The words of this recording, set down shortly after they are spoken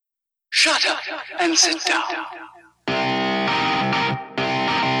Shut up and sit down.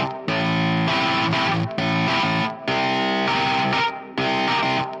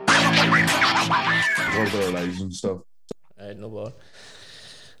 What about our lives and stuff? Right, no bother.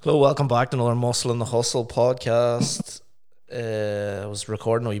 Hello, welcome back to another Muscle in the Hustle podcast. I was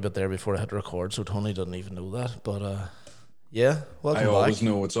recording a wee bit there before I hit record, so Tony doesn't even know that. But yeah, welcome I back. always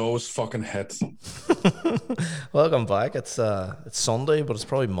know it's always fucking hit. Welcome back. It's Sunday, but it's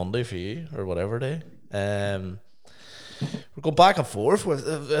probably Monday for you or whatever day. We're going back and forth with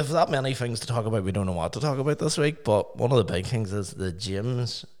if that many things to talk about. We don't know what to talk about this week, but one of the big things is the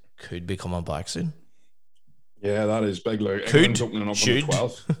gyms could be coming back soon. Yeah, that is big. Like, Could, England's opening up should. on the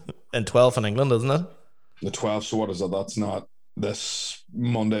 12th. In 12th in England, isn't it? The 12th, so what is it? That's not this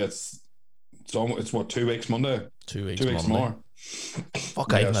Monday. It's what, 2 weeks Monday? 2 weeks, 2 weeks Monday. more.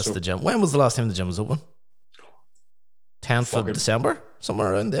 Fuck, I missed the gym. When was the last time the gym was open? 10th of December?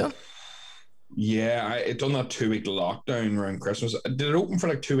 Somewhere around there? Yeah, it done that 2 week lockdown around Christmas. Did it open for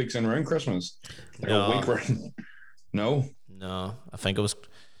like 2 weeks in around Christmas? Like No. a week where... No? No, I think it was...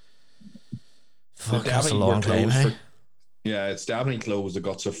 Fuck, They that's a definitely long were time, closed hey? Yeah, it's definitely closed. It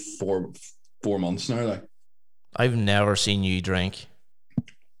got to four months now. Like, I've never seen you drink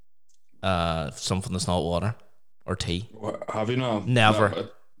something that's not water or tea. have you not? Never. No,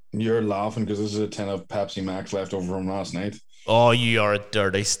 you're laughing because this is a tin of Pepsi Max left over from last night. Oh, you are a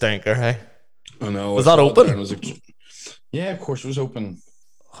dirty stinker, hey? I know. Was that open? Yeah, of course it was open.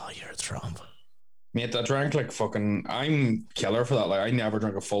 Oh, you're a trump. Mate, I drank like fucking... I'm killer for that. Like, I never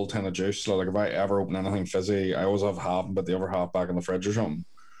drink a full tin of juice. So, like, if I ever open anything fizzy, I always have half and put the other half back in the fridge or something.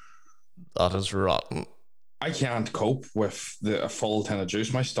 That is rotten. I can't cope with a full tin of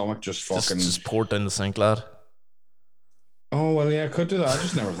juice. My stomach just fucking... Just pour it down the sink, lad. Oh, well, yeah, I could do that. I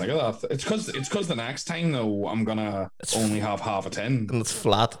just never think of that. It's because the next time, though, I'm going to only have half a tin. And it's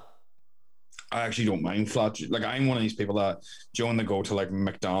flat. I actually don't mind flat. Like, I'm one of these people that, do you want to go to like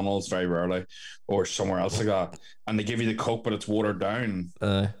McDonald's very rarely or somewhere else like that, and they give you the Coke, but it's watered down.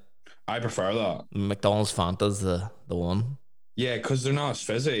 I prefer that. McDonald's Fanta's the one. Yeah, because they're not as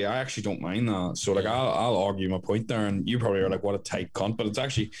fizzy. I actually don't mind that. So, like, I'll argue my point there, and you probably are like, what a tight cunt, but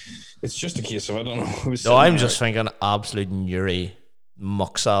it's just a case of, I don't know. No, I'm just thinking absolute Nuri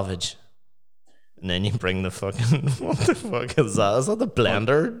muck savage. And then you bring the fucking... What the fuck is that? Is that the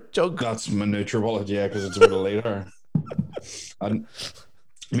blender jug? That's my NutriBullet, yeah, because it's about a litre. And,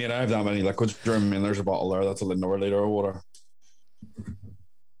 I mean, I have that many liquids. I mean, there's a bottle there. That's another litre of water.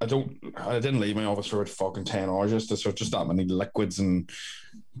 I didn't leave my office for about fucking 10 hours just that many liquids and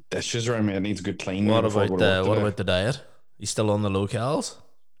dishes around me. It needs a good clean. What about the diet? You still on the low calories?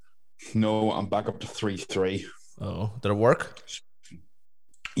 No, I'm back up to 3.3. Oh, did it work?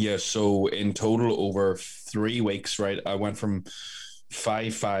 Yeah, so in total over 3 weeks, right, I went from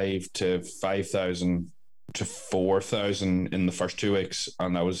 5,500 to 5,000 to 4,000 in the first 2 weeks,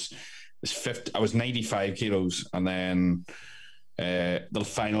 and I was 95 kilos, and then the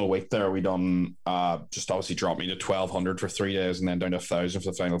final week there we done just obviously dropped me to 1,200 for 3 days, and then down to 1,000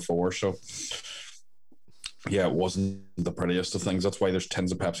 for the final 4. So yeah, it wasn't the prettiest of things. That's why there's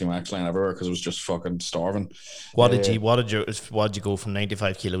tins of Pepsi Max lying everywhere, because it was just fucking starving. What did you go from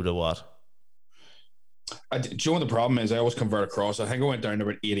 95 kilo to what? Do you know what the problem is? I always convert across. I think I went down to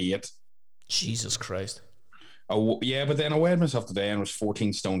about 88. Jesus Christ. Yeah, but then I weighed myself today and it was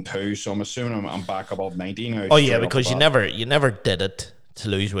 14 stone 2, so I'm assuming I'm back above 90 now. Oh yeah, because you never did it to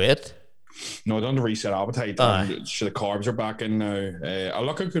lose weight. No, I done to reset appetite. The carbs are back in now. I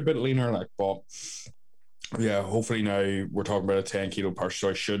look a good bit leaner, like, but yeah, hopefully now we're talking about a 10 kilo purse, so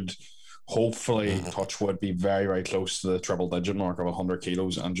I should hopefully, touch wood, be very, very close to the triple digit mark of 100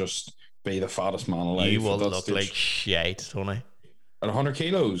 kilos and just be the fattest man alive. You will look like shite, Tony. At 100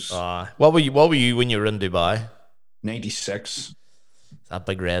 kilos? What were you when you were in Dubai? 96. That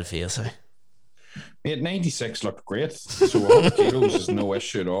big red face, eh? Mate, 96 looked great. So 100 kilos is no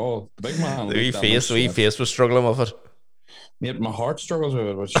issue at all. The big man. The wee face was struggling with it. Mate, my heart struggles with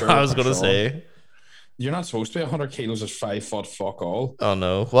it. But sure, I was going to say. You're not supposed to be 100 kilos at 5 foot, fuck all. Oh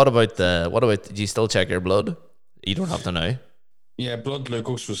no. What about did you still check your blood? You don't have to now. Yeah, blood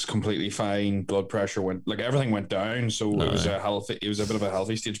glucose was completely fine. Blood pressure everything went down. So it was a bit of a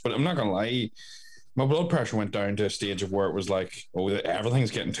healthy stage. But I'm not going to lie, my blood pressure went down to a stage of where it was like, oh,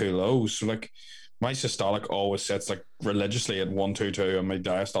 everything's getting too low. So like my systolic always sits like religiously at 122, and my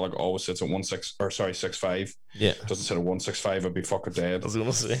diastolic always sits at 65. Yeah. It doesn't sit at 165, I'd be fucking dead. I was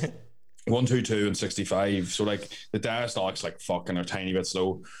gonna say 122 and 65. So like the diastolic's like fucking a tiny bit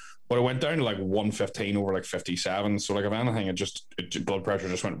slow. But it went down to like 115 over like 57. So like if anything, blood pressure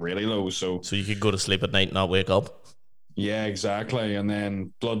just went really low. So you could go to sleep at night and not wake up. Yeah, exactly. And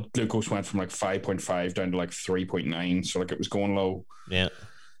then blood glucose went from like 5.5 down to like 3.9. So like it was going low. Yeah.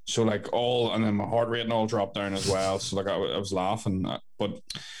 So like and then my heart rate and all dropped down as well. So like I was laughing, but it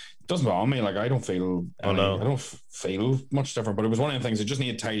doesn't bother me. Like I don't feel, I don't feel much different. But it was one of the things that just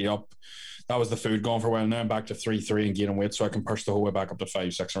needed to tidy up. That was the food gone for a while. Now I'm back to 3.3 and gaining weight, so I can push the whole way back up to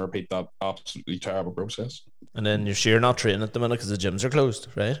 5.6 and repeat that absolutely terrible process. And then you're sure not training at the minute because the gyms are closed,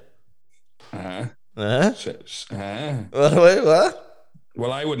 right? What?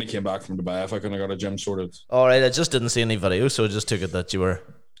 Well, I wouldn't have came back from Dubai if I couldn't have got a gym sorted. All right, I just didn't see any videos, so I just took it that you were.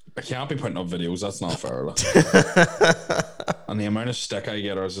 I can't be putting up videos. That's not fair. And the amount of stick I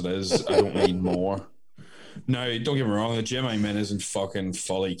get as it is, I don't need more. No, don't get me wrong. The gym I'm in isn't fucking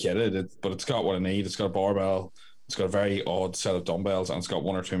fully kitted, but it's got what I need. It's got a barbell. It's got a very odd set of dumbbells, and it's got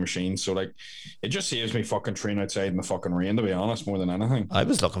 1 or 2 machines. So like, it just saves me fucking training outside in the fucking rain, to be honest, more than anything. I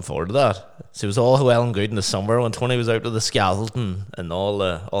was looking forward to that. So it was all well and good in the summer when Tony was out with the skeleton and all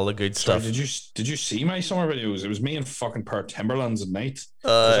the good stuff. Did you see my summer videos? It was me in fucking pair of Timberlands at night.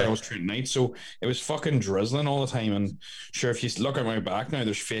 I was training night, so it was fucking drizzling all the time. And sure, if you look at my back now,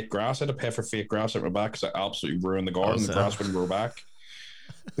 there's fake grass. I had to pay for fake grass at my back because I absolutely ruined the garden. The grass wouldn't grow back.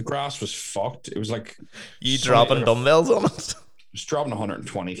 The grass was fucked. It was like you dropping dumbbells on it. I was dropping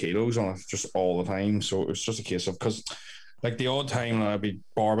 120 kilos on it just all the time. So it was just a case of, because like the odd time I'd be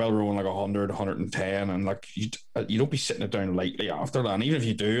barbell rowing like 100, 110, and like you don't be sitting it down lightly after that. And even if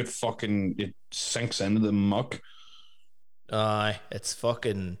you do, it sinks into the muck. It's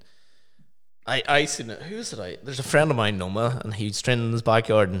fucking. I seen it. Who is it? There's a friend of mine, Noma, and he's training in his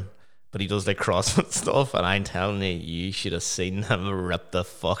backyard, but he does like CrossFit stuff, and I'm telling you should have seen him rip the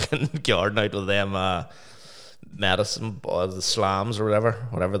fucking garden out with them medicine, the slams or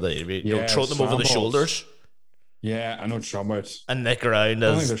whatever they throw them over the shoulders. Yeah, I know what you're talking about. And nick around. I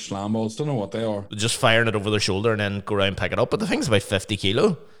don't think they're slam balls. Don't know what they are. Just firing it over their shoulder and then go around and pick it up. But the thing's about 50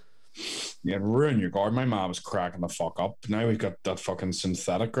 kilo. Yeah, ruin your garden. My mom was cracking the fuck up. Now we've got that fucking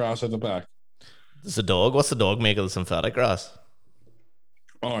synthetic grass at the back. There's a dog. What's the dog make of the synthetic grass?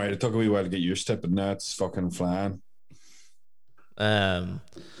 All right, it took a wee while to get used to it, but now it's fucking flying.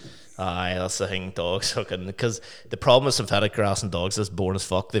 That's the thing, dogs fucking, because the problem with synthetic grass and dogs is boring as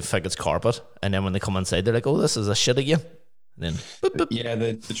fuck. They think it's carpet, and then when they come inside, they're like, "Oh, this is a shit again." And then, boop, boop. Yeah,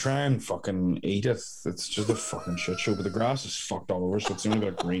 they try and fucking eat it. It's just a fucking shit show. But the grass is fucked all over, so it's the only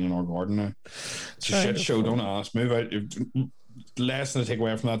bit of green in our garden now. It's a shit show. Don't ask. Move out. Lesson to take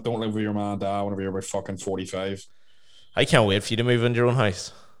away from that: don't live with your mom and dad whenever you're about fucking 45. I can't wait for you to move into your own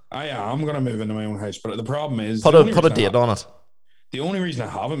house. I am gonna move into my own house, but the problem is put a date on it. The only reason I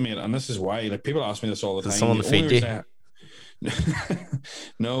haven't made it, and this is why, like people ask me this all the time. Someone to feed you.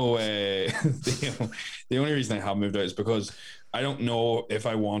 No, the only reason I have moved out is because I don't know if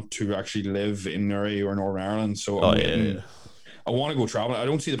I want to actually live in Newry or Northern Ireland. So I want to go traveling. I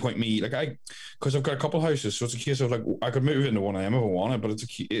don't see the point me because I've got a couple houses, so it's a case of like I could move into one of them if I wanted, but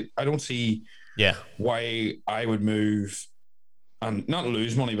I don't see why I would move and not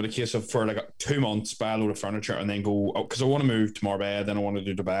lose money, but a case of for like 2 months buy a load of furniture and then go, because I want to move to Marbella, then I want to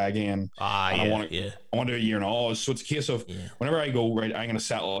do Dubai again. I want to do a year in Oz. So it's a case of whenever I go, right, I'm going to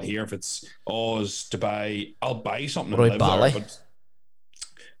settle here. If it's Oz, Dubai, I'll buy something and live Bali? there. But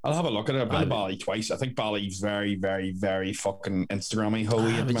I'll have a look at it. I've been to Bali twice. I think Bali's very, very, very fucking Instagrammy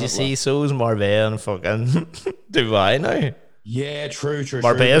holy. But you see, so is Marbella and fucking Dubai now. Yeah, true.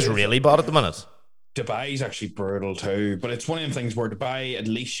 Marbella's really bad at the minute. Dubai's actually brutal too, but it's one of them things where Dubai, at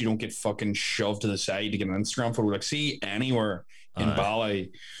least you don't get fucking shoved to the side to get an Instagram photo. Like, see anywhere in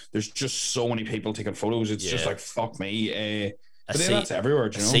Bali, there's just so many people taking photos. It's just like, fuck me. But then that's everywhere,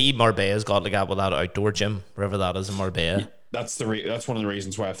 do you know? See, Marbella's got like that outdoor gym, wherever that is in Marbella. That's one of the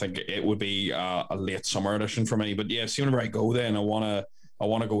reasons why I think it would be a late summer edition for me. But yeah, see, whenever I go, then I want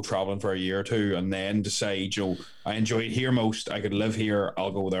to go traveling for a year or two and then decide, I enjoy it here most. I could live here,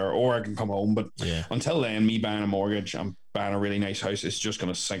 I'll go there, or I can come home. But until then, me buying a mortgage and buying a really nice house is just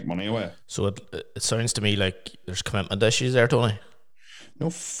going to sink money away. So it sounds to me like there's commitment issues there, Tony. No,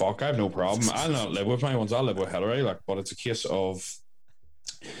 fuck, I have no problem. I'll not live with my ones, I'll live with Hillary. But it's a case of,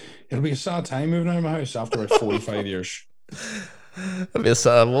 it'll be a sad time moving out of my house after about 45 years. It'll be a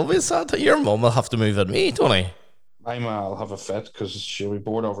sad time. Your mum will have to move with me, Tony. I'll have a fit because she'll be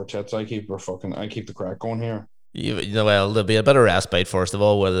bored over tits. I keep the crack going here. Well, there'll be a bit of respite first of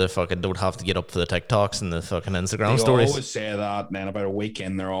all, where they fucking don't have to get up for the TikToks and the fucking Instagram stories. They always say that, and then about a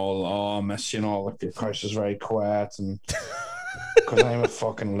weekend they're all, I miss you, like your house is very quiet, and because I'm a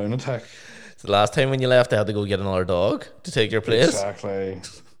fucking lunatic. So the last time when you left, they had to go get another dog to take your place. Exactly.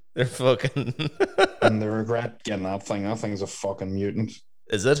 They're fucking. And they regret getting that thing. That thing's a fucking mutant.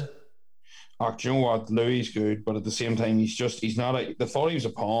 Is it? Do you know what? Louis good, but at the same time, he's not a. They thought he was a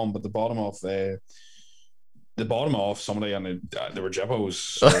palm, but the bottom off somebody, and they were jippos.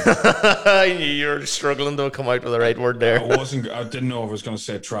 So I knew you were struggling to come out with the right word there. I didn't know if I was going to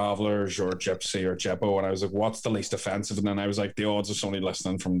say travelers or gypsy or jippo, and I was like, "What's the least offensive?" And then I was like, "The odds of somebody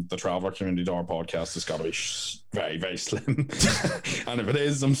listening from the traveler community to our podcast has got to be very, very slim." And if it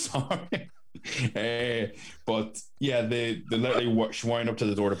is, I'm sorry. But yeah, they literally wound up to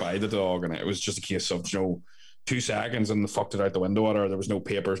the door to buy the dog, and it was just a case of 2 seconds and they fucked it out the window at her. There was no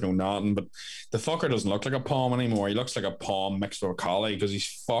papers, no nothing. But the fucker doesn't look like a palm anymore. He looks like a palm mixed with a collie because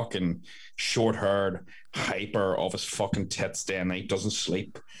he's fucking short-haired, hyper off his fucking tits day and night, doesn't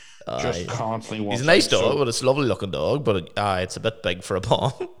sleep. Just constantly wants. He's a nice dog, but it's a lovely looking dog, but it's a bit big for a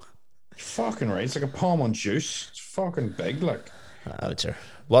palm. Fucking right. It's like a palm on juice. It's fucking big, like. Sure.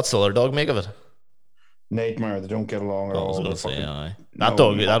 What's the other dog make of it? Nightmare. They don't get along at all.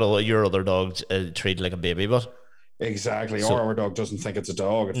 Your other dog treated like a baby, but exactly. Our dog doesn't think it's a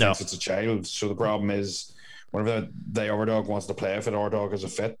dog; it thinks it's a child. So the problem is, whenever our dog wants to play with it, our dog is a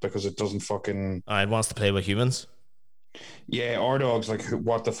fit because it doesn't fucking. It wants to play with humans. Yeah, our dog's like,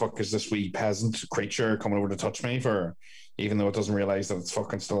 what the fuck is this wee peasant creature coming over to touch me for? Even though it doesn't realize that it's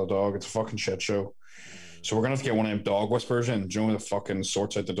fucking still a dog, it's a fucking shit show. So we're gonna have to get one of them dog whisperers in, that fucking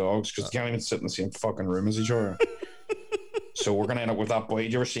sorts out the dogs because they can't even sit in the same fucking room as each other. So we're gonna end up with that boy.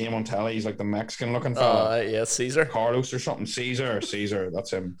 Did you ever see him on telly? He's like the Mexican looking fella. Yeah, Caesar. Carlos or something. Caesar,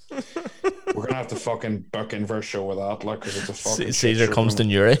 that's him. We're gonna have to fucking book in for a show with that, like, because it's a fucking Caesar comes to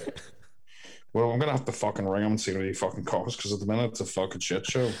Newry. Well, I'm gonna have to fucking ring him and see what he fucking costs because at the minute it's a fucking shit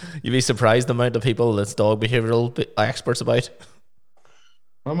show. You'd be surprised the amount of people that's dog behavioural experts about.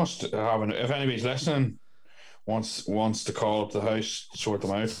 I must have if anybody's listening wants to call up the house, sort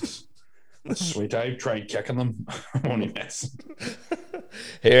them out. Sweet. I've tried kicking them. I'm only messing.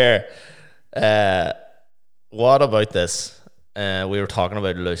 Here, what about this? We were talking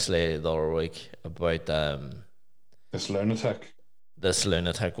about loosely the other week about this lunatic.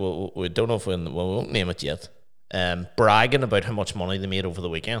 We don't know if we won't name it yet. Bragging about how much money they made over the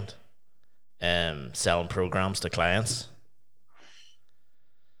weekend. Selling programs to clients.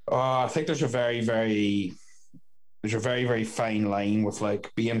 I think there's a very, very fine line with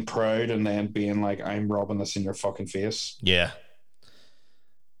like being proud and then being like, I'm robbing this in your fucking face. Yeah.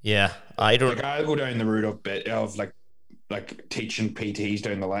 I don't. Like, I'll go down the route of like teaching PTs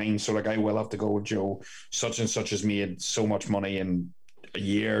down the line. So like I will have to go, Joe, such and such has made so much money in a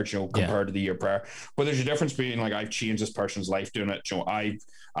year, compared to the year prior. But there's a difference being like, I've changed this person's life doing it.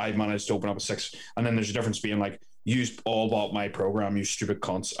 I've managed to open up a 6, and then there's a difference being like, you all bought my program, you stupid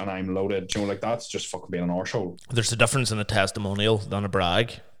cunts, and I'm loaded. Like, that's just fucking being an arsehole. There's a difference in a testimonial than a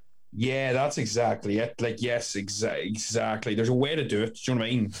brag. Yeah, that's exactly it. Like, yes, exactly. There's a way to do it. Do you know what I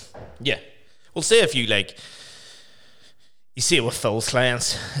mean? Yeah. Well, say if you see it with Phil's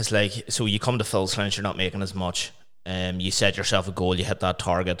clients, it's like, so you come to Phil's clients, you're not making as much. You set yourself a goal, you hit that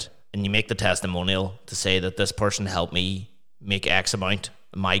target, and you make the testimonial to say that this person helped me make X amount.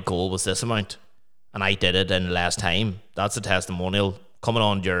 My goal was this amount, and I did it in less time. That's a testimonial coming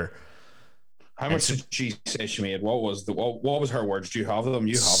on your. How much did she say she made? What was her words? Do you have them?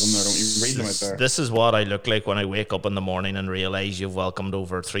 You have them there, don't you? Read them out there. This is what I look like when I wake up in the morning and realize you've welcomed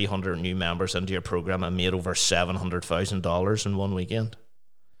over 300 new members into your program and made over $700,000 in one weekend.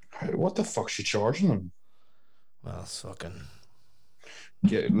 What the fuck's she charging them? Well, it's fucking.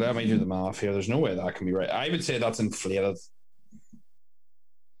 Let me do the math here. There's no way that can be right. I would say that's inflated.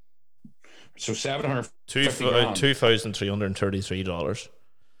 So $2,333.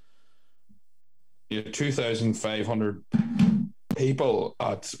 Yeah, 2,500 people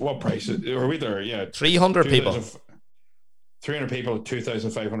at what price? Are we there? Yeah, 300 people. 300 people at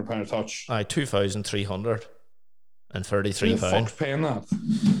 £2,500 a touch. 2,333 Who the fuck's paying that?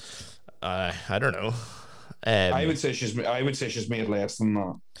 I don't know. I would say she's made less than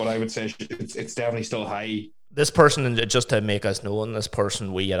that, but I would say it's definitely still high. This person, just to make us know, this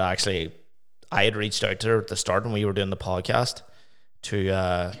person I had reached out to her at the start when we were doing the podcast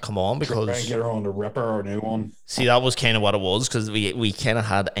to come on because try and get her on the Ripper or a new one. See, that was kind of what it was, because we kind of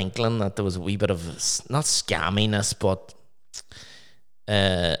had inkling that there was a wee bit of not scamminess, but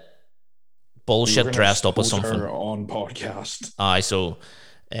bullshit dressed up as something her on podcast.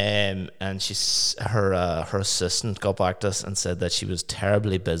 And her assistant got back to us and said that she was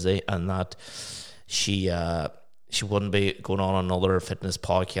terribly busy and that she wouldn't be going on another fitness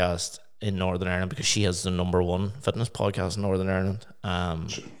podcast in Northern Ireland because she has the #1 fitness podcast in Northern Ireland,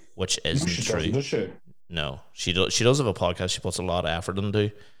 which isn't true. Does she? No, she does have a podcast. She puts a lot of effort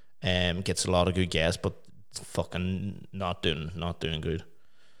into, gets a lot of good guests, but fucking not doing good.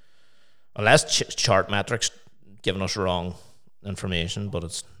 Unless chart metrics giving us wrong information, but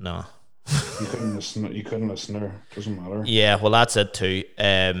it's no. You couldn't listen to her. Doesn't matter. Yeah, well, that's it too.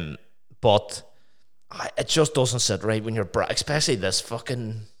 But it just doesn't sit right when you're especially this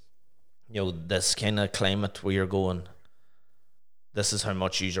fucking, this kind of climate where you're going. This is how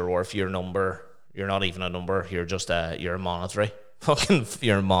much you're worth. Your number, you're not even a number. You're just you're a monetary.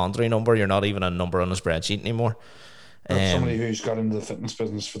 You're a monetary number. You're not even a number on a spreadsheet anymore. Somebody who's got into the fitness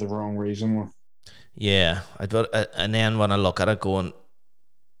business for the wrong reason. Yeah, and then when I look at it, going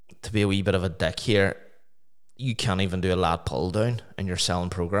to be a wee bit of a dick here, you can't even do a lat pull down, and you're selling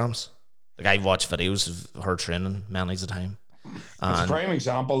programs. Like I watch videos of her training many a time. It's a prime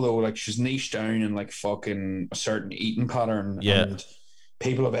example though. Like she's niched down in like fucking a certain eating pattern, and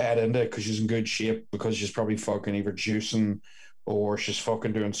people have added into it because she's in good shape because she's probably fucking either juicing or she's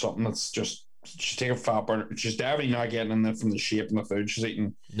fucking doing something that's just. She's taking fat burner. She's definitely not getting in it from the shape and the food she's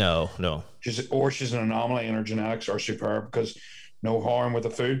eating. No. She's an anomaly in her genetics or superb because no harm with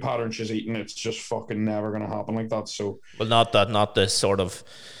the food pattern she's eating. It's just fucking never going to happen like that. So, well, not this sort of.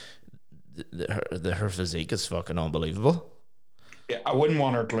 Her physique is fucking unbelievable. Yeah, I wouldn't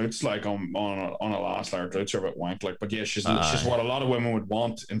want her glutes like on a last layer. Glutes are a bit wank, like, but yeah, she's what a lot of women would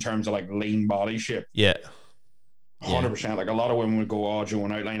want in terms of like lean body shape. Yeah. 100%. Like a lot of women would go, oh, Joe,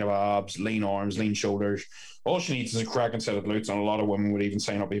 an outline of abs, lean arms, lean shoulders. All she needs is a cracking set of glutes, and a lot of women would even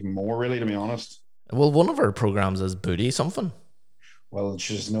sign up even more, really, to be honest. Well, one of her programs is booty something. Well,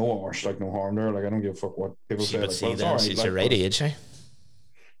 she's no harm to her. Like, I don't give a fuck what people say. Like, see, then she's the right age, eh?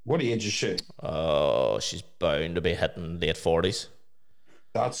 What age is she? Oh, she's bound to be hitting late 40s.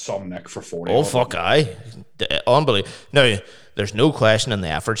 That's some neck for 40. Oh, fuck, aye. Unbelievable. Now, there's no question in the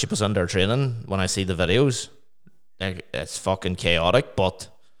effort she puts under her training when I see the videos. Like, it's fucking chaotic, but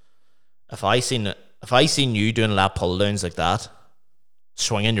if I seen you doing lat pull downs like that,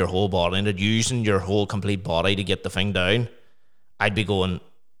 swinging your whole body and using your whole complete body to get the thing down, I'd be going,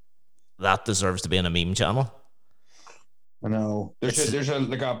 that deserves to be in a meme channel. I know. There's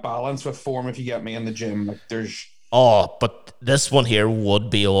a balance with form if you get me in the gym. Like but this one here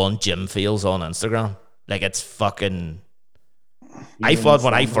would be on Gym Feels on Instagram. Like, it's fucking. I thought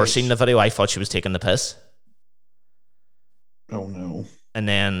when I first seen the video, I thought she was taking the piss. Oh no. And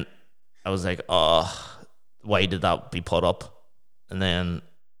then I was like, why did that be put up? And then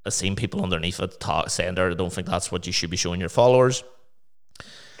I seen people underneath it saying there, I don't think that's what you should be showing your followers.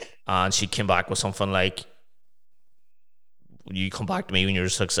 And she came back with something like, you come back to me when you're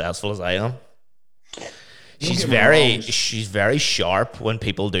as successful as I am. She's very sharp when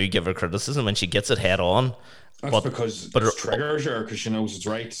people do give her criticism, and she gets it head on. That's because it triggers her because she knows it's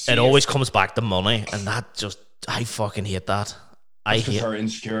right. It always comes back to money, and that just, I fucking hate that. I hate her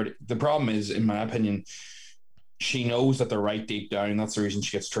insecurity. The problem is, in my opinion, she knows that they're right deep down. That's the reason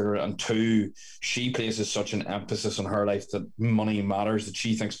she gets triggered. And two, she places such an emphasis on her life that money matters, that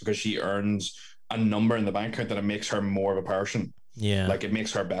she thinks because she earns a number in the bank account that it makes her more of a person. Yeah. Like, it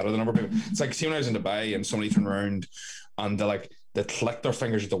makes her better than other people. It's like, see, when I was in Dubai and somebody turned around and they click their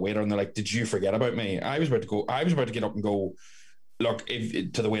fingers at the waiter and they're like, did you forget about me? I was about to get up and go, look,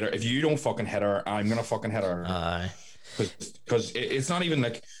 to the waiter, if you don't fucking hit her, I'm gonna fucking hit her. Aye. Because it's not even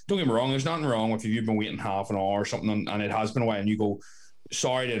like, don't get me wrong, there's nothing wrong if you've been waiting half an hour or something and it has been a while and you go,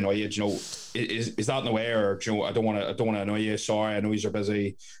 sorry to annoy you, is that in the way, or I don't want to annoy you, sorry, I know you're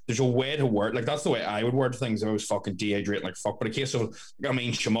busy. There's a way to word, like, that's the way I would word things if I was fucking dehydrating like fuck. But in case of, I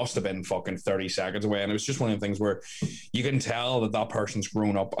mean, she must have been fucking 30 seconds away, and it was just one of the things where you can tell that person's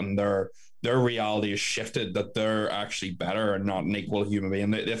grown up and their reality is shifted, that they're actually better and not an equal human being.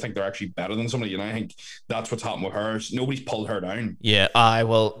 They think they're actually better than somebody, and I think that's what's happened with her. Nobody's pulled her down. Yeah,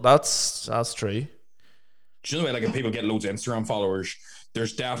 well, that's true. Do you know the way, like, if people get loads of Instagram followers,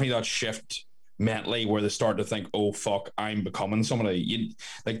 there's definitely that shift mentally where they start to think, oh fuck, I'm becoming somebody. You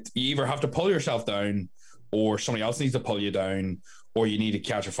either have to pull yourself down, or somebody else needs to pull you down, or you need to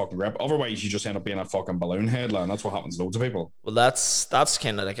catch a fucking grip. Otherwise, you just end up being a fucking balloon headline. That's what happens to loads of people. Well, that's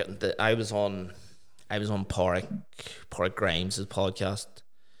kind of like I was on Porrick Grimes' podcast.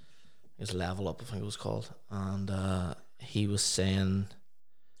 It was Level Up, I think it was called, and he was saying,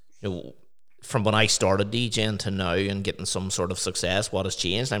 from when I started DJing to now and getting some sort of success, what has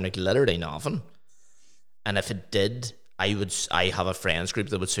changed? I'm like, literally nothing. And if it did, I have a friends group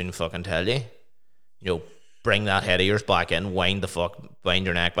that would soon fucking tell you, bring that head of yours back in, wind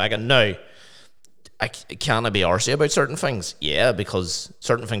your neck back in. Now, can I be arsey about certain things? Yeah, because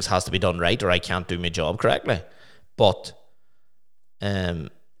certain things has to be done right, or I can't do my job correctly. But I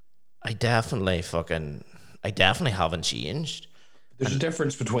definitely haven't changed. There's a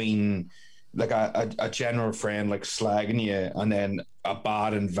difference between like a general friend like slagging you, and then a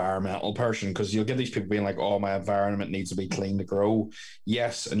bad environmental person, because you'll get these people being like, "Oh, my environment needs to be clean to grow."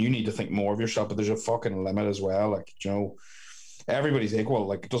 Yes, and you need to think more of yourself, but there's a fucking limit as well. Like, everybody's equal.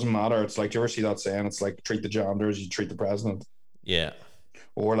 Like, it doesn't matter. It's like, do you ever see that saying? It's like, treat the janitor as you treat the president. Yeah.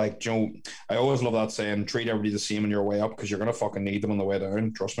 Or like, I always love that saying, treat everybody the same on your way up, because you're gonna fucking need them on the way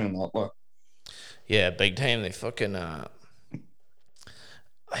down. Trust me on that. Look. Yeah, big time. They fucking.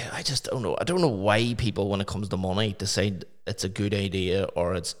 I just don't know. I don't know why people, when it comes to money, decide it's a good idea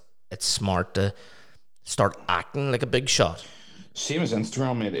or it's smart to start acting like a big shot. Same as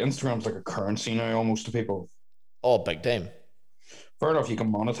Instagram, mate. Instagram's like a currency now, almost, to people. Oh, big time. Fair enough, you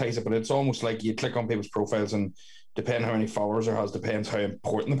can monetize it, but it's almost like you click on people's profiles, and depending how many followers it has, depends how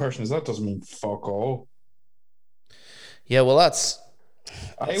important the person is. That doesn't mean fuck all. Yeah, well, that's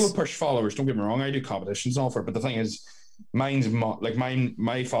I would push followers. Don't get me wrong. I do competitions and all for it, but the thing is, my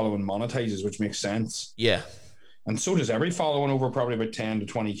following monetizes, which makes sense. Yeah, and so does every following over probably about 10 to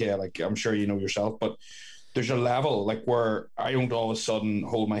 20k. Like, I'm sure you know yourself, but there's a level like where I don't all of a sudden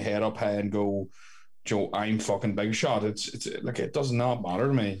hold my head up high and go, Joe, I'm fucking big shot. It's like, it does not matter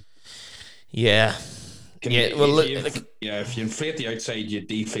to me. Yeah. If you inflate the outside, you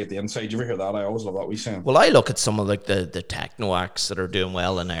deflate the inside. You ever hear that? I always love that we saying. Well, I look at some of like the techno acts that are doing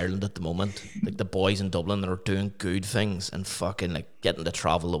well in Ireland at the moment, like the boys in Dublin that are doing good things and fucking like getting to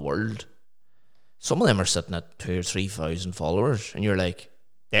travel the world. Some of them are sitting at 2,000 or 3,000 followers, and you're like,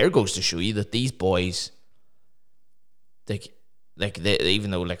 there goes to show you that these boys, they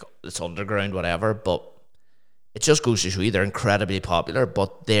even though like it's underground, whatever, but it just goes to show you they're incredibly popular,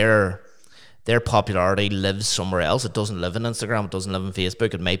 but their popularity lives somewhere else. It doesn't live in Instagram. It doesn't live on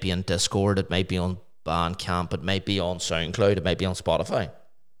Facebook. It might be in Discord. It might be on Bandcamp. It might be on SoundCloud. It might be on Spotify.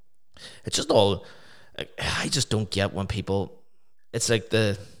 It's just all... I just don't get when people... It's like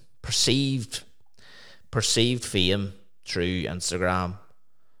the perceived fame through Instagram,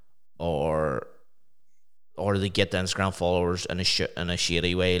 or they get the Instagram followers in a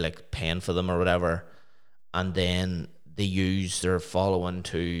shady way, like paying for them or whatever, and then they use their following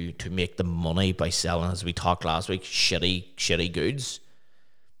to make the money by selling, as we talked last week, shitty goods.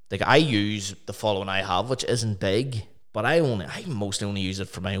 Like, I use the following I have, which isn't big, but I mostly only use it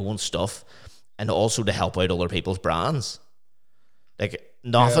for my own stuff and also to help out other people's brands. Like,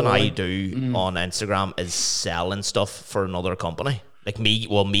 nothing I do on Instagram is selling stuff for another company. Like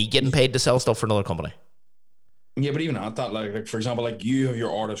me getting paid to sell stuff for another company. Yeah, but even at that, like for example, like you have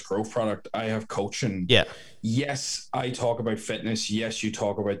your artist growth product, I have coaching. Yeah. Yes, I talk about fitness. Yes, you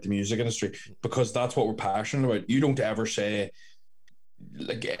talk about the music industry, because that's what we're passionate about. You don't ever say,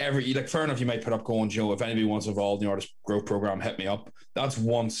 like fair enough, you might put up going, Joe, if anybody wants involved in the artist growth program, hit me up. That's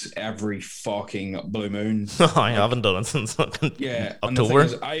once every fucking blue moon. I haven't done it since October. And the thing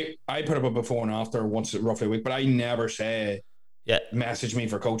is, I put up a before and after once roughly a week, but I never say, message me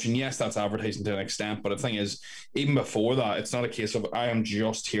for coaching. Yes, that's advertising to an extent, but the thing is, even before that, it's not a case of I am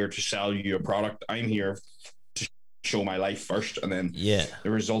just here to sell you a product. I'm here to show my life first, and then the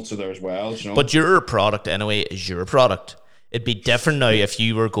results are there as well. You know? But your product anyway is your product. It'd be different now if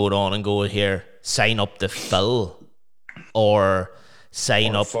you were going on and go here, sign up to Phil, or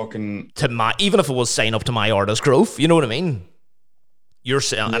sign up to my, even if it was sign up to my artist growth. You know what I mean? You're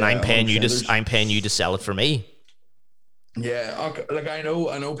selling, and I'm paying you to sell it for me. Yeah, like I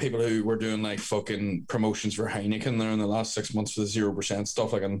know people who were doing like fucking promotions for Heineken there in the last 6 months for the 0%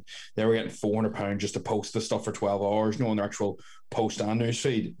 stuff, like, and they were getting £400 just to post the stuff for 12 hours, on their actual post and news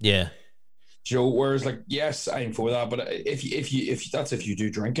feed. Yeah. Joe, whereas like, yes, I'm for that, but if you do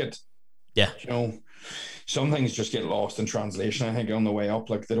drink it, some things just get lost in translation, I think, on the way up.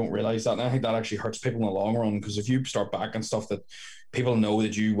 Like, they don't realize that, and I think that actually hurts people in the long run, because if you start backing stuff that people know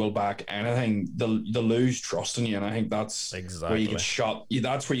that you will back anything, they'll lose trust in you, and I think that's where you get shot.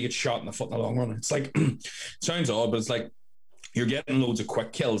 That's where you get shot in the foot in the long run. It's like, it sounds odd, but it's like you're getting loads of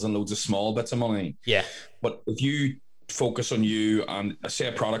quick kills and loads of small bits of money. Yeah. But if you focus on you, and say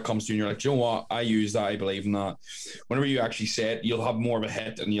a product comes to you and you're like, you know what, I use that, I believe in that, whenever you actually say it, you'll have more of a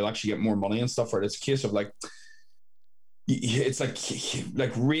hit and you'll actually get more money and stuff for it. It's a case of like, it's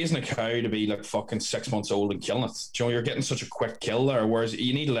like raising a cow to be like fucking 6 months old and killing it. You're getting such a quick kill there, whereas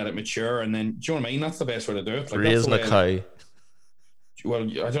you need to let it mature, and then, do you know what I mean? That's the best way to do it. Like, raising a cow. Well,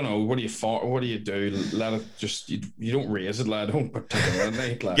 I don't know. What do you do? Let it just, you don't raise it, lad. Don't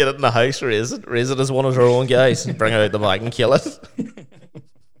particularly. Get it in the house, raise it as one of our own guys, and bring it out the bag and kill it.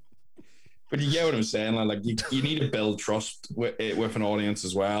 But you get what I'm saying, like you need to build trust with an audience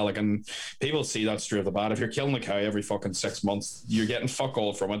as well. Like, and people see that straight off the bat. If you're killing a cow every fucking 6 months, you're getting fuck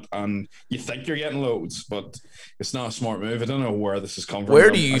all from it, and you think you're getting loads, but it's not a smart move. I don't know where this is coming from. Where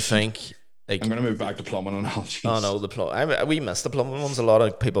do you think Like, I'm going to move back to plumbing analogies. oh no, we missed the plumbing ones. A lot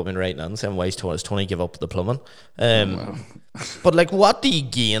of people have been writing in saying, why is Tony give up the plumbing? Well. But like, what do you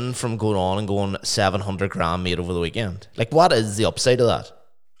gain from going on and going 700 grand made over the weekend? Like, what is the upside of that?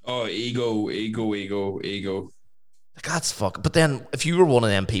 Oh, ego. Like, that's fuck. But then, if you were one of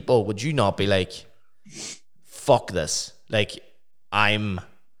them people, would you not be like, fuck this? Like, I'm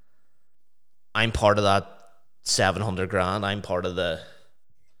part of that 700 grand. I'm part of the,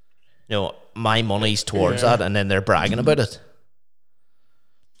 my money's towards that, and then they're bragging about it.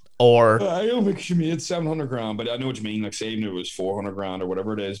 Or I don't think she made 700 grand, but I know what you mean. Like, say even if it was 400 grand or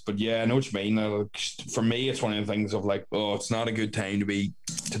whatever it is. But yeah, I know what you mean. For me, it's one of the things of like, oh, it's not a good time to be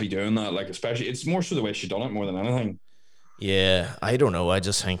doing that. Like, especially, it's more so the way she done it more than anything. yeah, I don't know. I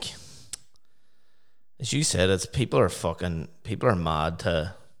just think, as you said, it's people are mad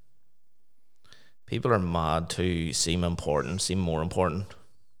to seem more important.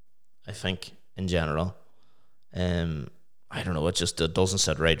 I think in general, I don't know. It doesn't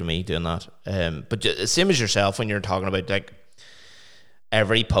sit right with me doing that. But same as yourself when you're talking about like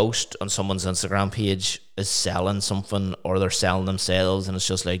every post on someone's Instagram page is selling something or they're selling themselves, and it's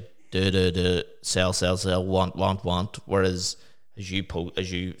just like sell, want. Whereas as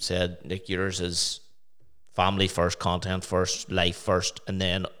you said, like yours is family first, content first, life first, and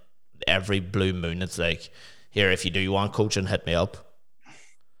then every blue moon it's like, here, if you do want coaching, hit me up.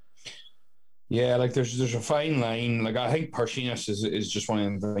 Yeah, like there's a fine line. Like I think pushiness is just one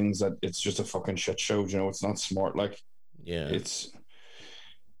of the things that it's just a fucking shit show. It's not smart. Like, yeah, it's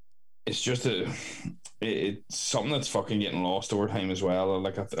just it's something that's fucking getting lost over time as well.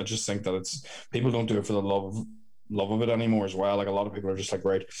 Like I just think that it's people don't do it for the love of it anymore as well. Like a lot of people are just like,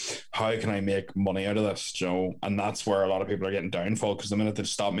 right, how can I make money out of this? And that's where a lot of people are getting downfall, because the minute they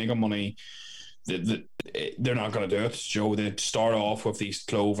stop making money, they're not going to do it. They start off with these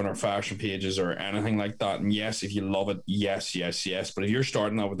clothing or fashion pages or anything like that, and yes, if you love it, yes, but if you're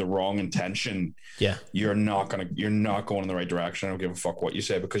starting out with the wrong intention, you're not going in the right direction. I don't give a fuck what you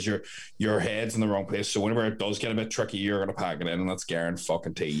say, because your head's in the wrong place. So whenever it does get a bit tricky, you're going to pack it in, and that's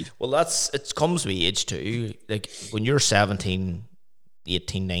guaranteed. Well, it comes with age too. Like when you're 17,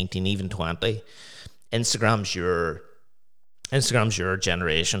 18, 19, even 20, Instagram's your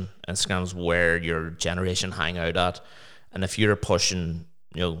generation. Instagram's where your generation hang out at. And if you're pushing,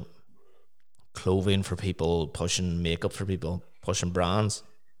 clothing for people, pushing makeup for people, pushing brands,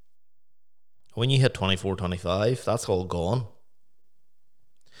 when you hit 24, 25, that's all gone.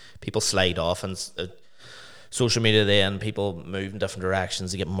 People slide off, and social media then, people move in different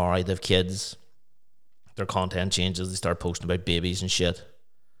directions. They get married, they have kids, their content changes, they start posting about babies and shit.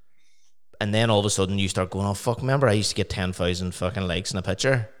 And then all of a sudden you start going, oh, fuck, remember I used to get 10,000 fucking likes in a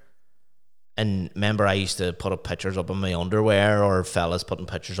picture? And remember I used to put up pictures up in my underwear, or fellas putting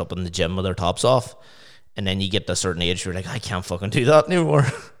pictures up in the gym with their tops off. And then you get to a certain age where you're like, I can't fucking do that anymore.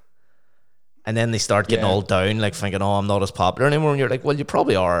 And then they start getting all down, like thinking, oh, I'm not as popular anymore. And you're like, well, you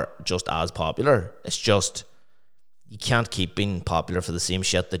probably are just as popular. It's just, you can't keep being popular for the same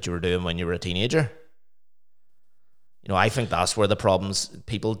shit that you were doing when you were a teenager. I think that's where the problems,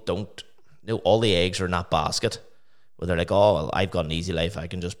 people don't, all the eggs are in that basket where they're like, oh, well, I've got an easy life, I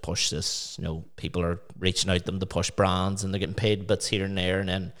can just push this. People are reaching out to them to push brands, and they're getting paid bits here and there, and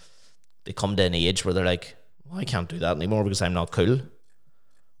then they come to an age where they're like, well, I can't do that anymore because I'm not cool,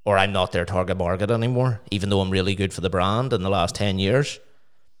 or I'm not their target market anymore, even though I'm really good for the brand in the last 10 years.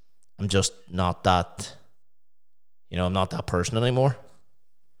 I'm just not that, I'm not that person anymore.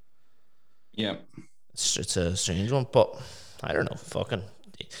 Yeah. It's a strange one, but I don't know, fucking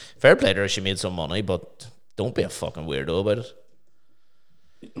fair play to her, she made some money, but don't be a fucking weirdo about it.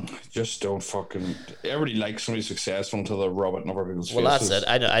 Just don't fucking. Everybody likes somebody successful until they rub it in other people's faces. Well, that's it.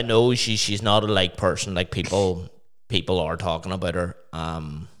 I know she's not a like person. Like people are talking about her,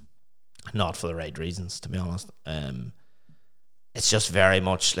 not for the right reasons, to be honest. It's just very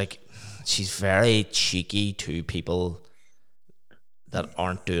much like she's very cheeky to people that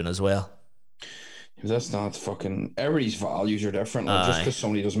aren't doing as well. That's not fucking. Everybody's values are different. Like, just because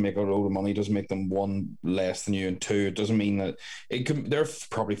somebody doesn't make a load of money doesn't make them one less than you, and two, it doesn't mean that it could. They're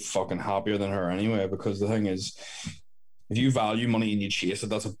probably fucking happier than her anyway. Because the thing is, if you value money and you chase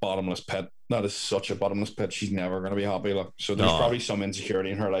it, that's a bottomless pit. That is such a bottomless pit. She's never going to be happy. Like, so there's probably some insecurity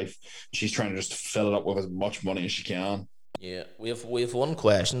in her life. She's trying to just fill it up with as much money as she can. Yeah, we have one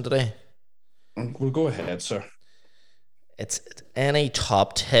question today. We'll go ahead, sir. It's any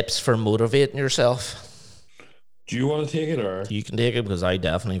top tips for motivating yourself? Do you want to take it, or you can take it? Because I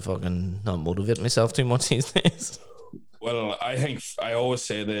definitely fucking not motivate myself too much these days. Well, I think I always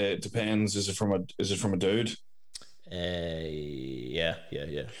say that it depends. Is it from a dude? Yeah.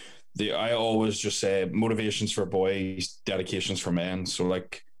 I always just say motivations for boys, dedications for men. So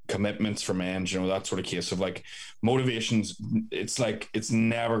like commitments for men, you know, that sort of case of like motivations. It's like it's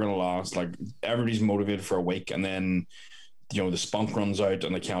never gonna last. Like everybody's motivated for a week, and then you know the spunk runs out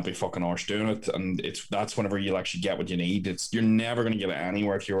and they can't be fucking arse doing it, and that's whenever you'll actually get what you need. You're never going to get it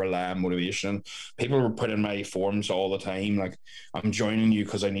anywhere if you rely on motivation. People put in my forums all the time like, I'm joining you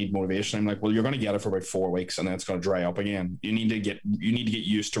because I need motivation. I'm like, well, you're going to get it for about 4 weeks and then it's going to dry up again. You need to get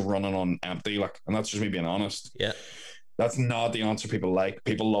used to running on empty, like, and that's just me being honest. Yeah. That's not the answer people like.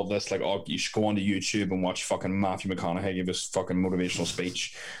 People love this, like, oh, you should go onto YouTube and watch fucking Matthew McConaughey give his fucking motivational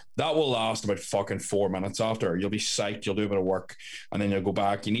speech. That will last about fucking 4 minutes after. You'll be psyched, you'll do a bit of work, and then you'll go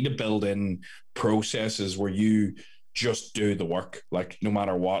back. You need to build in processes where you just do the work, like, no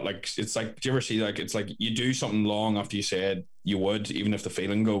matter what. Like, it's like, do you ever see, like, it's like you do something long after you said you would, even if the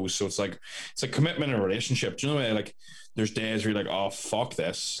feeling goes. So it's like commitment in a relationship. Do you know what I mean? Like, there's days where you're like, oh, fuck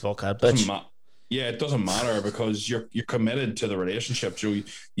this. Fuck that bitch. Yeah, it doesn't matter because you're committed to the relationship. So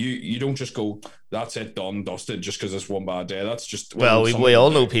you don't just go, that's it, done, dusted, just because it's one bad day. That's just well, we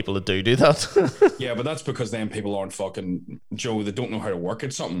all know people that do that. Yeah, but that's because then people aren't fucking Joe. They don't know how to work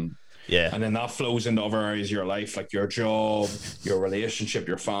at something. Yeah, and then that flows into other areas of your life, like your job, your relationship,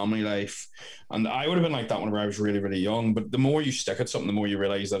 your family life. And I would have been like that whenever I was really, really young. But the more you stick at something, the more you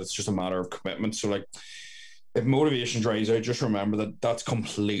realize that it's just a matter of commitment. So like, if motivation dries out, just remember that that's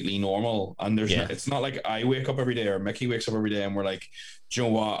completely normal. And it's not like I wake up every day or Mickey wakes up every day and we're like, do you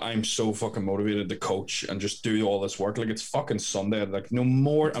know what? I'm so fucking motivated to coach and just do all this work. Like, it's fucking Sunday. Like, no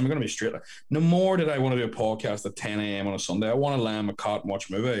more, I'm going to be straight. Like, no more did I want to do a podcast at 10 a.m. on a Sunday. I want to lay on my cot and watch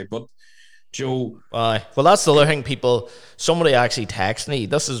a movie. But Joe. Well, that's the other thing, people. Somebody actually texted me.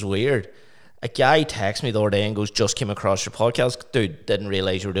 This is weird. A guy texted me the other day and goes, just came across your podcast. Dude, didn't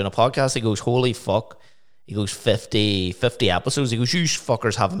realize you were doing a podcast. He goes, holy fuck. He goes, 50 episodes. He goes, you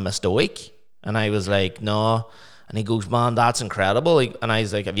fuckers haven't missed a week. And I was like, no. And he goes, man, that's incredible. And I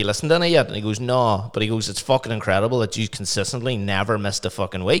was like, have you listened to it yet? And he goes, no. But he goes, it's fucking incredible that you consistently never missed a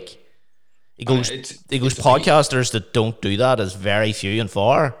fucking week. He goes, podcasters that don't do that is very few and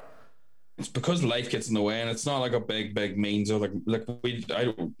far. It's because life gets in the way, and it's not like a big means of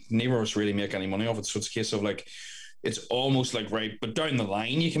neither of us really make any money off it. So it's a case of like, it's almost like, right, but down the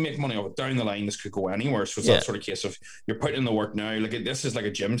line you can make money off it. Down the line this could go anywhere. So it's that sort of case of you're putting in the work now. Like, this is like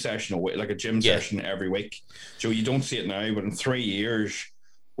a gym session, session every week. So you don't see it now, but in 3 years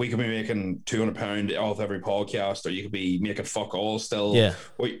we could be making £200 off every podcast, or you could be making fuck all still. Yeah.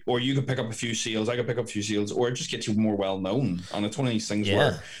 Or you could pick up a few sales. I could pick up a few sales, or it just gets you more well known. And it's one of these things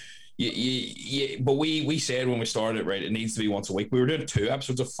where but we said when we started, right, it needs to be once a week. We were doing 2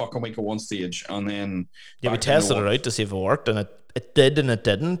 episodes a fucking week at one stage, and then we tested it out to see if it worked, and it did and it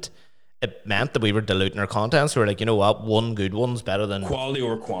didn't. It meant that we were diluting our content. So we're like, you know what, one good one's better than quality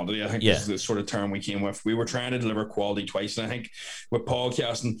over quantity. I think is the sort of term we came with. We were trying to deliver quality twice, and I think with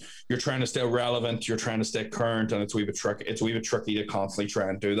podcasting, you're trying to stay relevant, you're trying to stay current, and it's a wee bit tricky to constantly try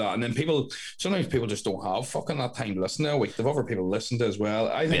and do that. And then sometimes people just don't have fucking that time to listen to a week. They've other people listen to as well.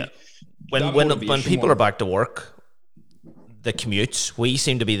 I think when people are back to work, the commutes, we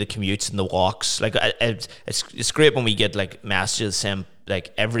seem to be the commutes and the walks. Like, it's great when we get like messages saying,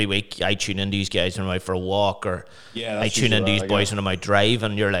 like, every week I tune in these guys when I'm out for a walk, or I tune in these boys when I'm out drive,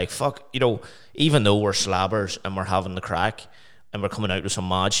 and you're like, fuck, you know, even though we're slabbers and we're having the crack and we're coming out with some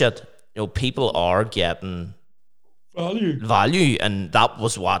mad shit, you know, people are getting value, and that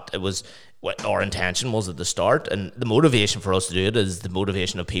was what our intention was at the start. And the motivation for us to do it is the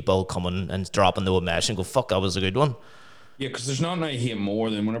motivation of people coming and dropping the mesh and go, fuck, that was a good one. Yeah, because there's nothing I hate more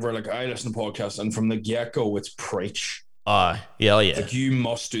than whenever, like, I listen to podcasts and from the get-go it's preach. Yeah. Like, you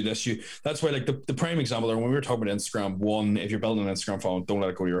must do this. That's why, like, the prime example there, when we were talking about Instagram, 1, if you're building an Instagram following, don't let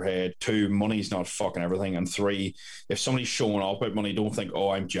it go to your head. 2, money's not fucking everything. And 3, if somebody's showing off about money, don't think,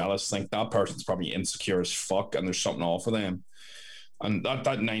 oh, I'm jealous. Think that person's probably insecure as fuck and there's something off of them. And that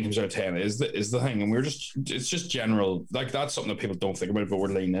 9 times out of 10 is the thing. And it's just general, like, that's something that people don't think about, but we're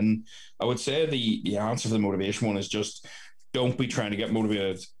leaning in. I would say the answer for the motivation one is just, don't be trying to get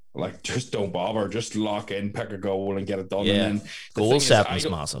motivated. Like, just don't bother. Just lock in, pick a goal, and get it done. Yeah, and then goal setting is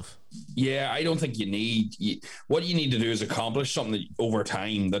massive. Yeah, I don't think what you need to do is accomplish something over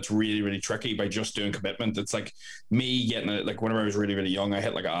time that's really, really tricky by just doing commitment. It's like me getting it. Like, whenever I was really, really young, I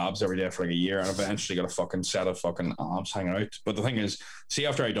hit like abs every day for like a year, and eventually got a fucking set of fucking abs hanging out. But the thing is, see,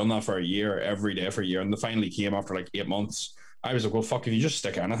 after I'd done that for a year, every day for a year, and they finally came after like 8 months, I was like, well, fuck, if you just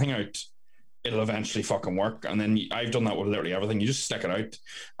stick anything out, it'll eventually fucking work. And then I've done that with literally everything. You just stick it out,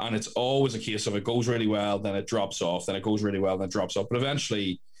 and it's always a case of it goes really well, then it drops off, then it goes really well, then it drops off. But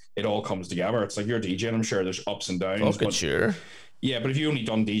eventually it all comes together. It's like you're a DJ, and I'm sure there's ups and downs. Fucking But sure. yeah, but if you only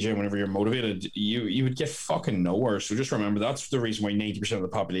done DJ whenever you're motivated, you would get fucking nowhere. So just remember that's the reason why 90% of the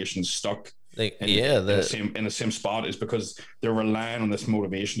population is stuck Like, in, yeah, in the same spot is because they're relying on this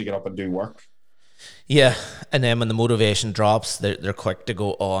motivation to get up and do work. yeah, and then when the motivation drops, they're quick to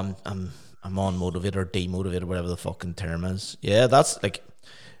go on. I'm unmotivated or demotivated, whatever the fucking term is. Yeah, that's like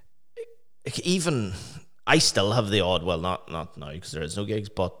even I still have the odd. Well, not now because there is no gigs,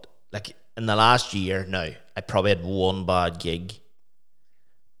 but like in the last year, now I probably had one bad gig,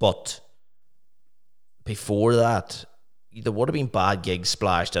 but before that, there would have been bad gigs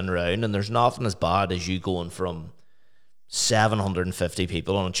splashed in around, and there's nothing as bad as you going from 750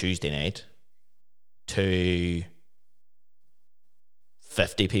 people on a Tuesday night to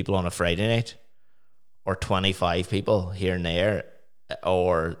 50 people on a Friday night, or 25 people here and there,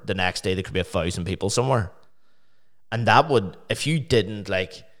 or the next day there could be 1,000 people somewhere. And that would, if you didn't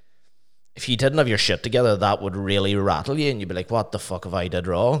have your shit together, that would really rattle you, and you'd be like, what the fuck have I did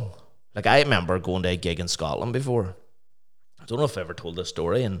wrong? Like, I remember going to a gig in Scotland before. I don't know if I ever told this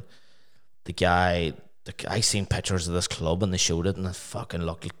story, and I seen pictures of this club and they showed it and it fucking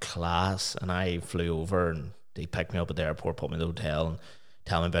looked class, and I flew over and they picked me up at the airport, put me in the hotel and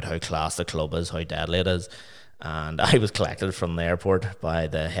tell me about how class the club is, how deadly it is. And I was collected from the airport by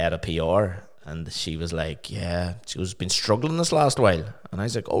the head of PR, and she was like, yeah, she was been struggling this last while. And I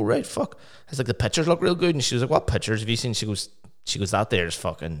was like, oh right, fuck. I was like, the pictures look real good. And she was like, what pictures have you seen? She goes, that there's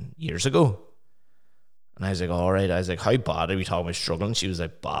fucking years ago. And I was like, all right. I was like, how bad are we talking about struggling? She was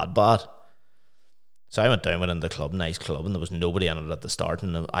like, bad. So I went into the club, nice club, and there was nobody in it at the start,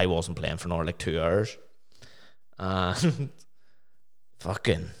 and I wasn't playing for another like 2 hours.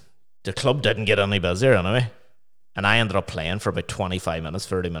 Fucking, the club didn't get any busier anyway. And I ended up playing for about 25 minutes,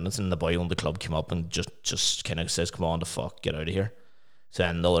 30 minutes, and the boy on the club came up and just kind of says, come on, the fuck, get out of here. So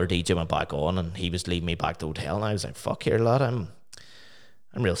then the other DJ went back on, and he was leading me back to the hotel, and I was like, fuck here, lad, I'm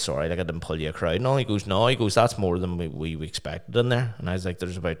real sorry, like I didn't pull you a crowd. No, he goes, that's more than we expected in there. And I was like,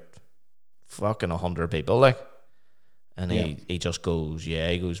 there's about fucking 100 people, like. And he just goes,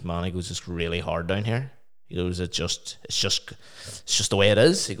 man, it's really hard down here. He goes, it's just the way it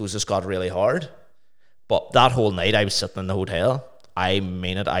is. He goes, it's got really hard. But that whole night I was sitting in the hotel, I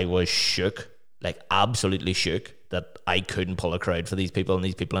mean it, I was shook, like absolutely shook that I couldn't pull a crowd for these people, and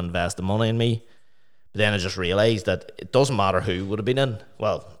these people invested money in me. But then I just realised that it doesn't matter who would have been in,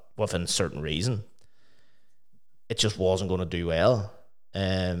 well, within certain reason, it just wasn't going to do well.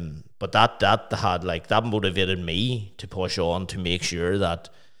 But that motivated me to push on to make sure that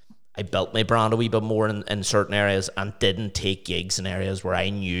I built my brand a wee bit more in certain areas and didn't take gigs in areas where I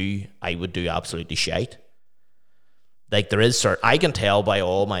knew I would do absolutely shite. Like I can tell by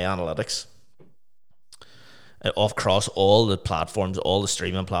all my analytics across all the platforms, all the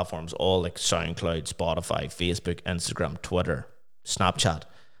streaming platforms, all like SoundCloud, Spotify, Facebook, Instagram, Twitter, Snapchat.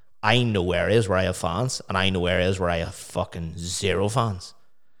 I know areas where I have fans, and I know areas where I have fucking zero fans.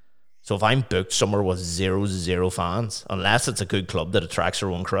 So if I'm booked somewhere with zero fans, unless it's a good club that attracts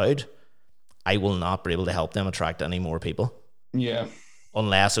their own crowd, I will not be able to help them attract any more people. Yeah.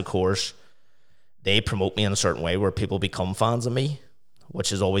 Unless, of course, they promote me in a certain way where people become fans of me,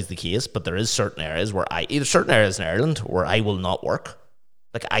 which is always the case. But there is certain areas certain areas in Ireland where I will not work.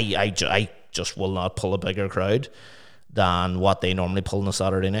 Like I just will not pull a bigger crowd than what they normally pull on a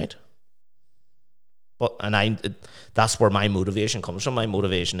Saturday night. That's where my motivation comes from. My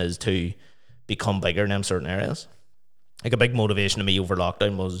motivation is to become bigger in them certain areas. Like a big motivation to me over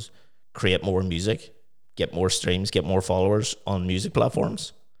lockdown was create more music, get more streams, get more followers on music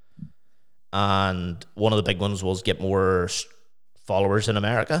platforms. And one of the big ones was get more followers in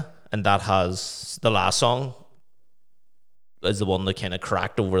America. And that has the last song is the one that kind of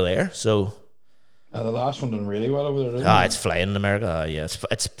cracked over there. So the last one done really well over there, isn't it? It's flying in America. Yeah,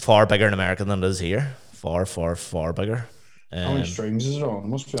 it's far bigger in America than it is here. Far bigger. How many streams is it on? It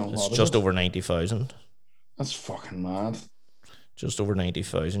must be on a lot. It's just over 90,000. That's fucking mad. Just over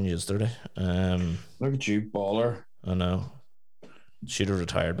 90,000 yesterday. Look at you, baller. I know. Should have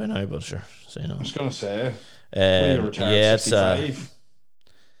retired by now, but sure. Say no. I was gonna say. You're retired 65.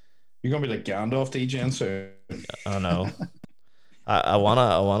 You're gonna be like Gandalf DJing soon. I know. I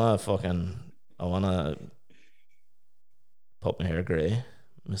wanna put my hair grey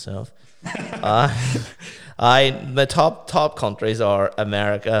myself. My top countries are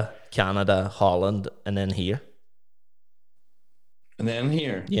America, Canada, Holland, and then here. And then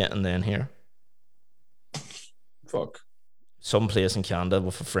here? Yeah, and then here. Fuck. Some place in Canada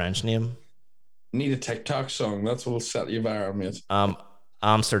with a French name. Need a TikTok song. That's what'll set you viral, mate.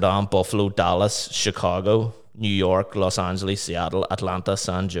 Amsterdam, Buffalo, Dallas, Chicago, New York, Los Angeles, Seattle, Atlanta,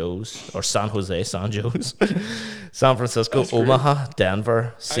 San Jose, San Francisco, Omaha,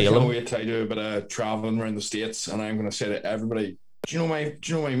 Denver, Salem. I can't wait till I do a bit of traveling around the States, and I'm going to say to everybody, do you know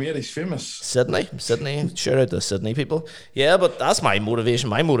my mate? He's famous. Sydney. Shout out to Sydney people. Yeah, but that's my motivation.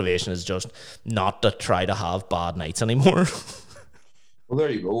 My motivation is just not to try to have bad nights anymore. Well,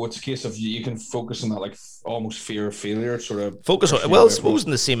 there you go. It's a case of you can focus on that, like almost fear of failure sort of. Focus on. Well, I suppose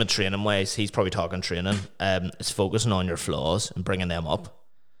in the same training ways, he's probably talking training. It's focusing on your flaws and bringing them up.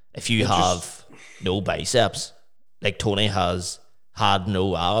 If you have no biceps, like Tony has had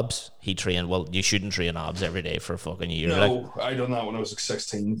no abs, he trained. Well, you shouldn't train abs every day for a fucking year. No, I done that when I was like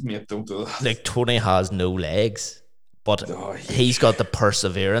 16. Mate, don't do that. Like Tony has no legs, but he's got the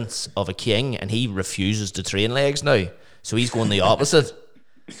perseverance of a king, and he refuses to train legs now. So he's going the opposite.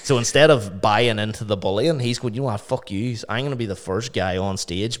 So instead of buying into the bullying, he's going, you know what, fuck you. I'm going to be the first guy on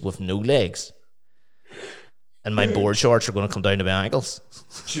stage with no legs. And my board shorts are going to come down to my ankles.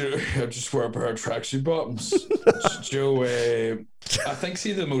 Joe, I just wear a pair of tracksuit bottoms. Joe, I think,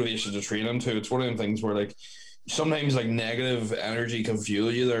 see, the motivation to train him too, it's one of them things where, like, sometimes, like, negative energy can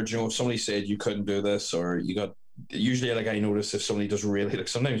fuel you there. You know, if somebody said you couldn't do this, or you got, usually, like, I notice if somebody does really, like,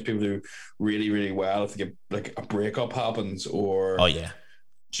 sometimes people do really, really well if they get, like, a breakup happens, or... Oh, yeah.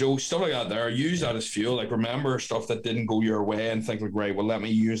 Joe, stuff like that there, use that as fuel. Like, remember stuff that didn't go your way and think, like, right, well, let me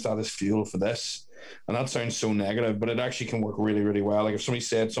use that as fuel for this. And that sounds so negative, but it actually can work really, really well. Like, if somebody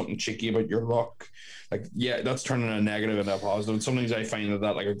said something cheeky about your luck, like, yeah, that's turning a negative into a positive. And sometimes I find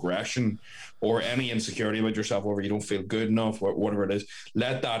that like aggression or any insecurity about yourself, wherever you don't feel good enough, whatever it is,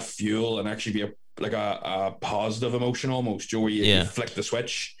 let that fuel and actually be a positive emotion almost, Joe, where you flick the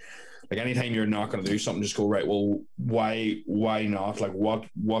switch. Like, anytime you're not going to do something, just go, right, well, why not? Like,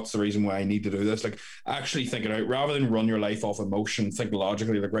 what's the reason why I need to do this? Like, actually think it out rather than run your life off emotion. Think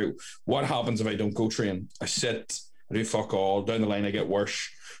logically, like, right, what happens if I don't go train? I sit, I do fuck all, down the line I get worse.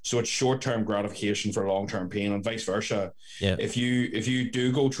 So it's short-term gratification for long-term pain, and vice versa. Yeah. If you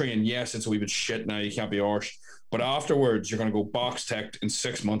do go train, yes, it's a wee bit shit now, you can't be arsed, but afterwards you're going to go box ticked. In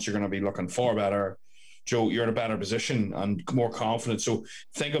 6 months you're going to be looking far better. Joe, you're in a better position and more confident. So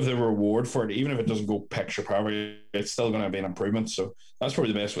think of the reward for it. Even if it doesn't go picture perfect, it's still going to be an improvement. So that's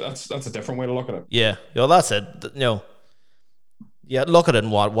probably the best way. That's a different way to look at it. Yeah. Well, that's it. You know, yeah, look at it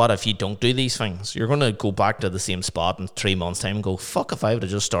and what if you don't do these things? You're going to go back to the same spot in 3 months' time and go, fuck, if I would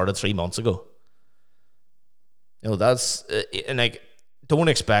have just started 3 months ago. You know, that's, and like, don't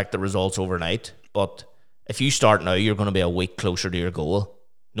expect the results overnight, but if you start now, you're going to be a week closer to your goal,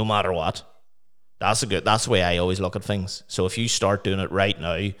 no matter what. That's the way I always look at things. So if you start doing it right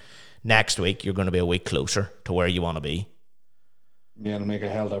now, next week you're going to be a week closer to where you want to be. Yeah, it'll make a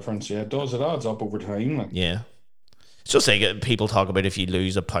hell difference. Yeah, it does. It adds up over time. Like. Yeah. It's just like people talk about if you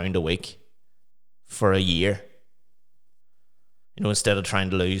lose a pound a week for a year. You know, instead of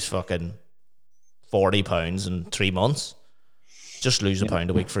trying to lose fucking 40 pounds in 3 months, just lose a pound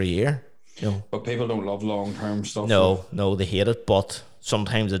a week for a year. You know? But people don't love long-term stuff. No, they hate it, but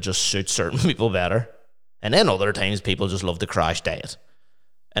sometimes it just suits certain people better. And then other times people just love the crash diet.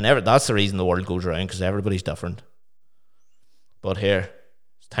 And that's the reason the world goes around, because everybody's different. But here,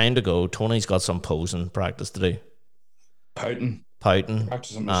 it's time to go. Tony's got some posing practice to do. Pouting.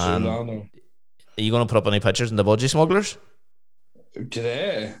 Practicing my Are you going to put up any pictures in the Budgie Smugglers?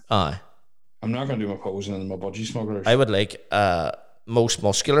 Today? Aye. I'm not going to do my posing in my Budgie Smugglers. I would like most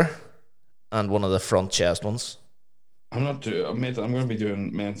muscular and one of the front chest ones. I'm going to be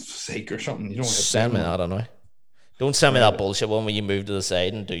doing men's physique or something. You don't send me that anyway. Don't send me that bullshit one where you move to the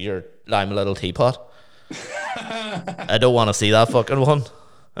side and do your I'm a little teapot. I don't want to see that fucking one.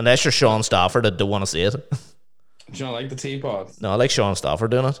 Unless you're Sean Stafford, I don't want to see it. Do you not like the teapot? No, I like Sean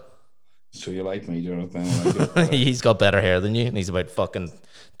Stafford doing it. So you like me doing it then? He's got better hair than you, and he's about fucking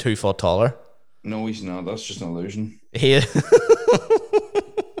 2 foot taller. No, he's not. That's just an illusion.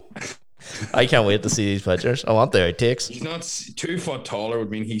 I can't wait to see these pictures. I want the outtakes. He's not 2 foot taller would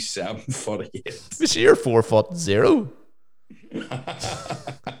mean he's 7'8". But you're 4'0".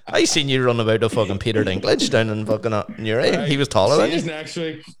 I seen you run about a fucking Peter Dinklage down in fucking Newry. He was taller than you. Next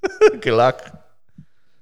week. Good luck.